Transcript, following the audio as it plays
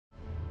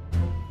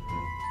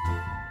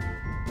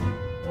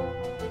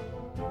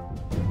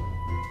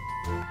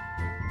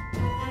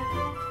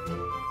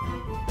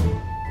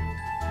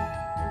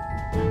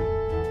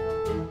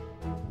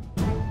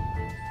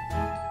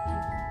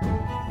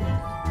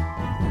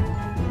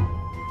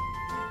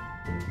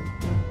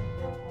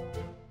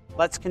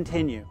let's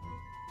continue.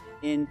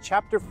 In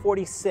chapter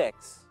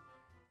 46,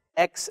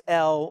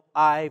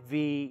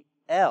 XLIVL,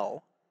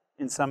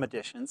 in some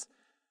editions,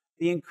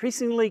 the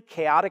increasingly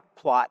chaotic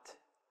plot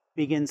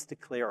begins to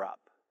clear up.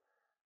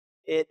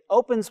 It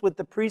opens with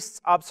the priest's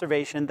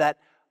observation that,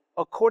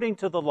 according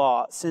to the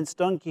law, since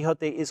Don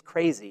Quixote is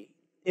crazy,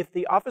 if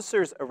the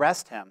officers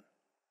arrest him,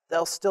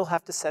 they'll still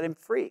have to set him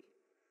free.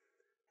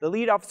 The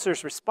lead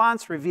officer's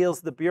response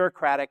reveals the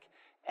bureaucratic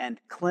and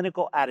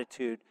clinical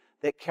attitude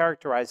that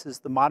characterizes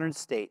the modern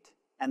state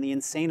and the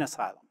insane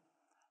asylum.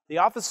 The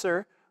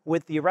officer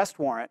with the arrest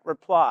warrant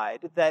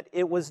replied that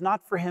it was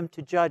not for him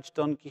to judge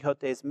Don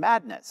Quixote's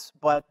madness,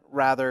 but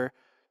rather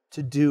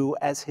to do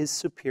as his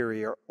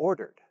superior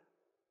ordered.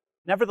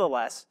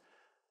 Nevertheless,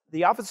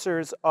 the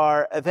officers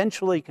are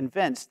eventually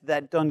convinced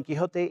that Don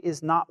Quixote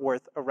is not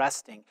worth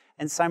arresting,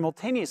 and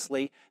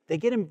simultaneously, they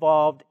get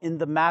involved in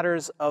the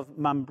matters of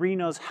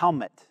Mambrino's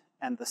helmet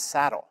and the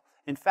saddle.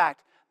 In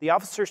fact, the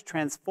officers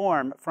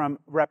transform from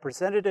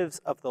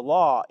representatives of the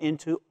law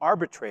into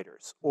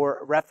arbitrators or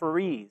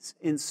referees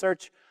in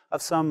search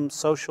of some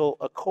social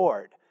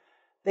accord.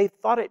 They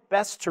thought it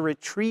best to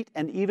retreat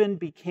and even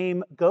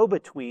became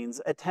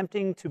go-betweens,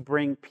 attempting to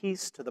bring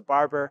peace to the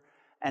barber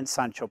and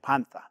Sancho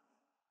Panza.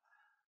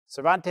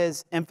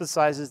 Cervantes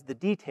emphasizes the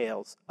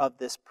details of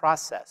this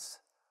process.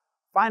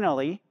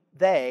 Finally,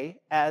 they,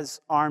 as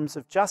arms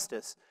of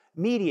justice,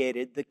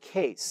 mediated the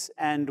case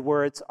and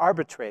were its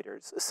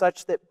arbitrators,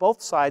 such that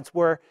both sides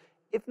were,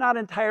 if not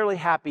entirely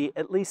happy,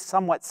 at least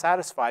somewhat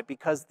satisfied,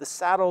 because the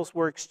saddles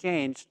were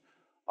exchanged,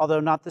 although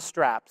not the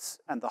straps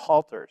and the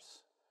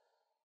halters.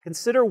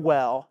 Consider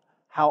well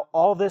how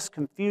all this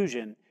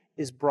confusion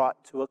is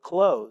brought to a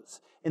close.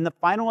 In the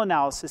final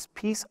analysis,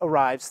 peace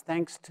arrives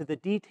thanks to the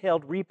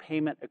detailed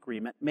repayment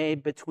agreement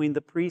made between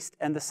the priest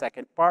and the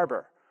second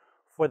barber.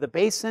 For the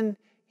basin,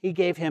 he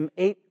gave him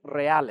 8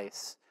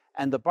 reales,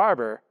 and the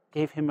barber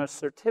gave him a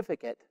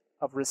certificate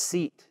of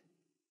receipt.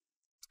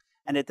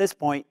 And at this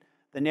point,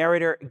 the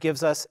narrator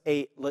gives us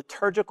a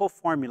liturgical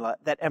formula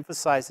that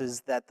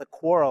emphasizes that the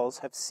quarrels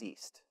have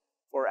ceased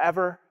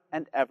forever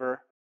and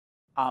ever.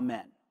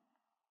 Amen.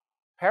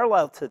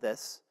 Parallel to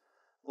this,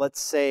 let's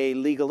say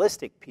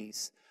legalistic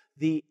peace,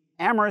 the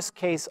amorous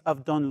case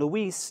of Don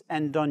Luis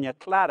and Doña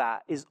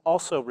Clara is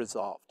also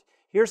resolved.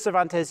 Here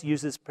Cervantes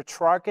uses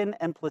Petrarchan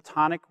and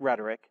Platonic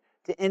rhetoric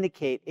to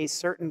indicate a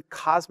certain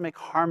cosmic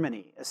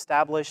harmony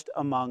established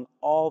among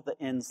all the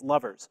inn's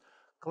lovers.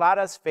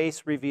 Clara's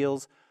face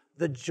reveals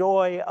the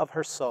joy of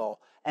her soul,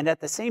 and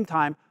at the same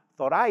time,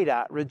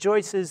 Zoraida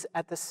rejoices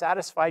at the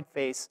satisfied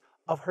face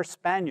of her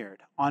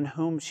Spaniard, on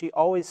whom she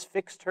always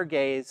fixed her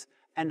gaze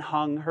and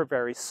hung her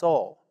very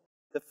soul.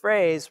 The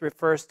phrase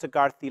refers to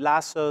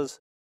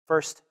Garcilaso's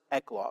first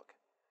eclogue.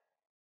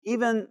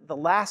 Even the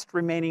last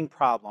remaining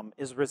problem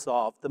is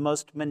resolved, the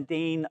most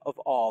mundane of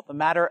all, the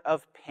matter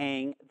of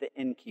paying the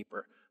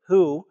innkeeper,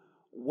 who,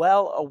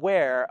 well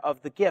aware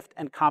of the gift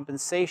and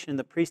compensation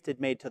the priest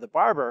had made to the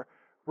barber,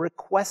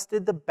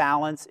 requested the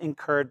balance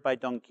incurred by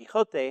Don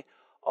Quixote,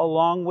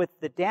 along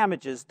with the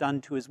damages done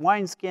to his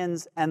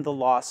wineskins and the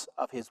loss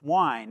of his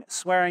wine,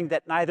 swearing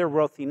that neither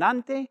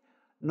Rocinante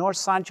nor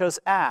Sancho's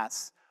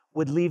ass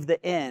would leave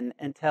the inn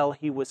until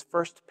he was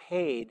first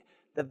paid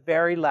the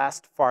very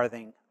last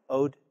farthing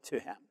owed to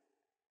him.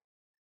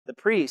 The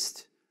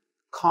priest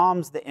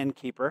calms the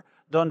innkeeper,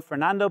 Don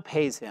Fernando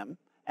pays him,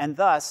 and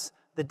thus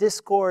the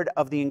discord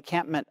of the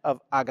encampment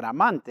of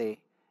Agramante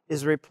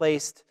is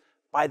replaced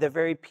by the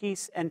very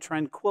peace and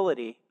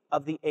tranquility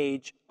of the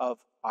age of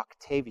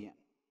Octavian.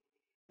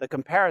 The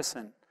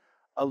comparison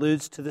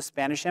alludes to the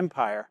Spanish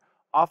Empire,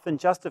 often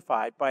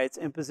justified by its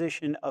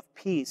imposition of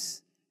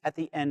peace at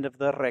the end of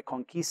the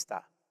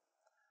Reconquista.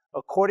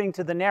 According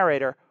to the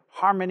narrator,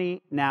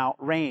 harmony now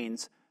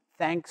reigns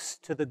thanks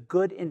to the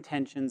good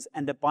intentions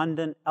and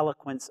abundant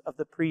eloquence of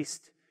the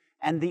priest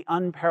and the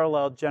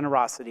unparalleled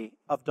generosity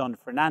of Don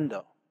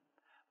Fernando.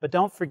 But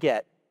don't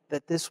forget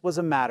that this was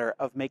a matter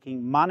of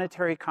making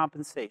monetary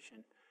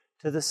compensation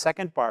to the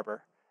second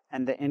barber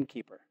and the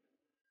innkeeper.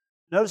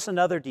 Notice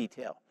another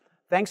detail.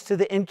 Thanks to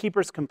the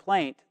innkeeper's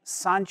complaint,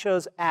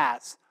 Sancho's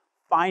ass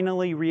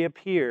finally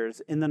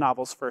reappears in the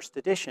novel's first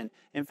edition.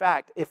 In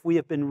fact, if we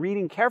have been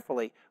reading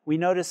carefully, we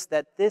notice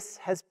that this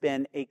has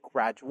been a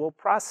gradual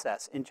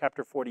process. In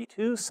chapter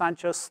 42,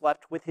 Sancho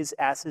slept with his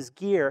ass's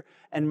gear,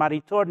 and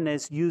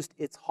Maritornes used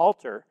its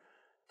halter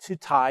to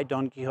tie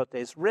Don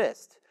Quixote's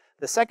wrist.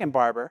 The second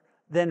barber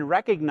then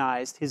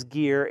recognized his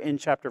gear in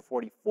chapter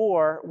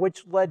 44,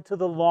 which led to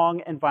the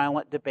long and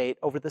violent debate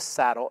over the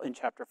saddle in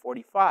chapter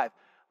 45.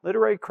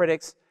 Literary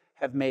critics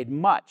have made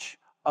much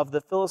of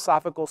the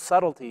philosophical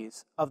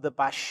subtleties of the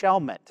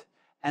bashhelmet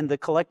and the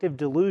collective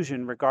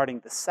delusion regarding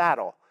the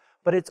saddle.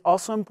 But it's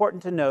also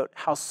important to note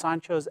how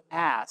Sancho's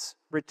ass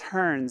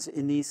returns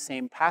in these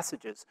same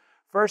passages,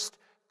 first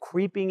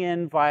creeping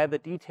in via the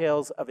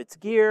details of its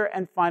gear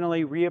and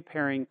finally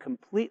reappearing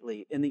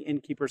completely in the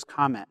innkeeper's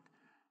comment.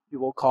 You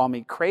will call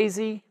me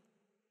crazy?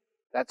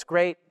 That's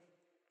great.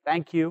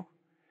 Thank you.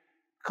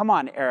 Come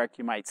on, Eric,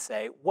 you might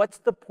say. What's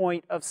the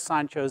point of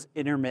Sancho's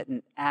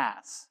intermittent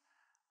ass?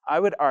 I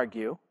would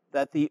argue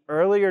that the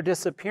earlier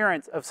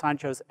disappearance of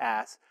Sancho's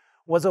ass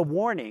was a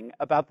warning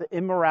about the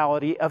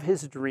immorality of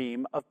his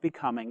dream of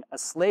becoming a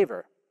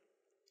slaver.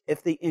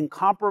 If the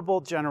incomparable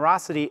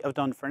generosity of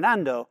Don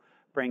Fernando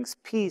brings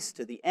peace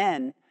to the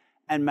end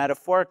and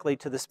metaphorically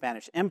to the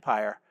Spanish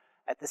Empire,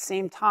 at the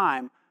same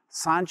time,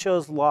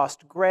 Sancho's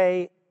lost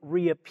gray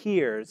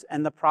reappears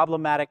and the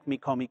problematic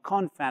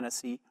Micomicon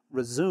fantasy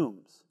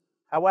resumes.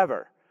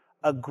 However,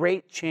 a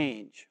great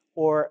change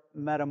or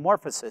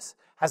metamorphosis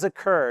has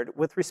occurred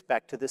with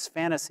respect to this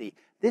fantasy.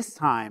 This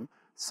time,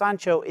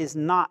 Sancho is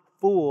not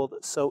fooled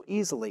so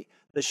easily.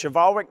 The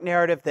chivalric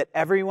narrative that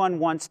everyone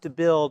wants to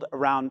build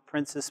around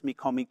Princess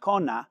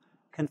Micomicona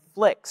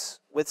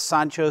conflicts with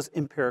Sancho's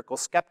empirical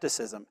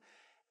skepticism.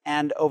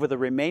 And over the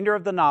remainder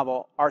of the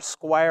novel, our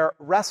squire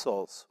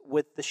wrestles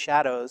with the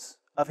shadows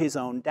of his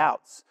own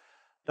doubts.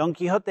 Don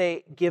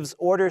Quixote gives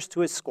orders to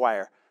his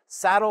squire,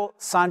 "Saddle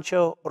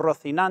Sancho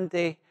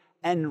Rocinante,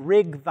 and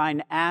rig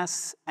thine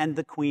ass and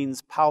the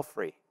queen's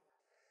palfrey."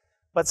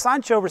 But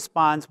Sancho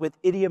responds with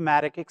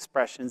idiomatic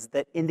expressions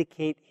that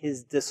indicate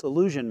his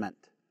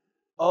disillusionment.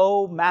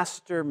 "Oh,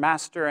 master,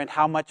 master, and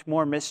how much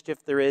more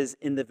mischief there is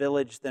in the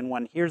village than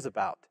one hears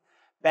about,"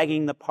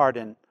 begging the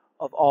pardon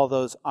of all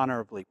those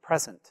honorably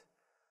present.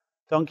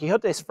 Don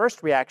Quixote's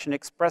first reaction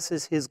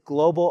expresses his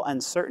global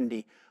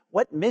uncertainty.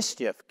 What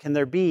mischief can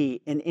there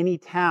be in any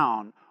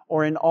town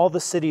or in all the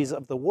cities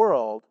of the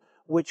world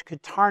which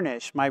could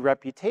tarnish my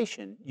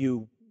reputation,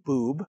 you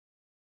boob?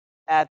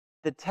 At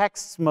the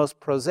text's most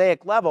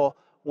prosaic level,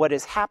 what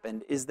has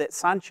happened is that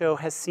Sancho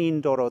has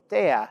seen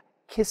Dorotea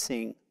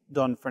kissing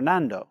Don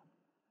Fernando.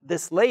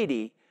 This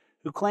lady,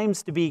 who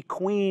claims to be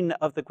queen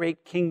of the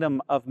great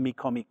kingdom of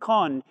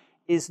Micomicon,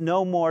 is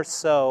no more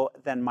so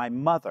than my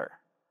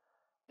mother.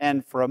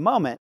 And for a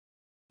moment,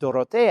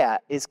 Dorotea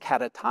is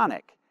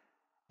catatonic.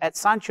 At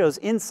Sancho's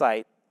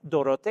insight,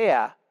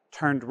 Dorotea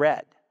turned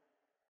red.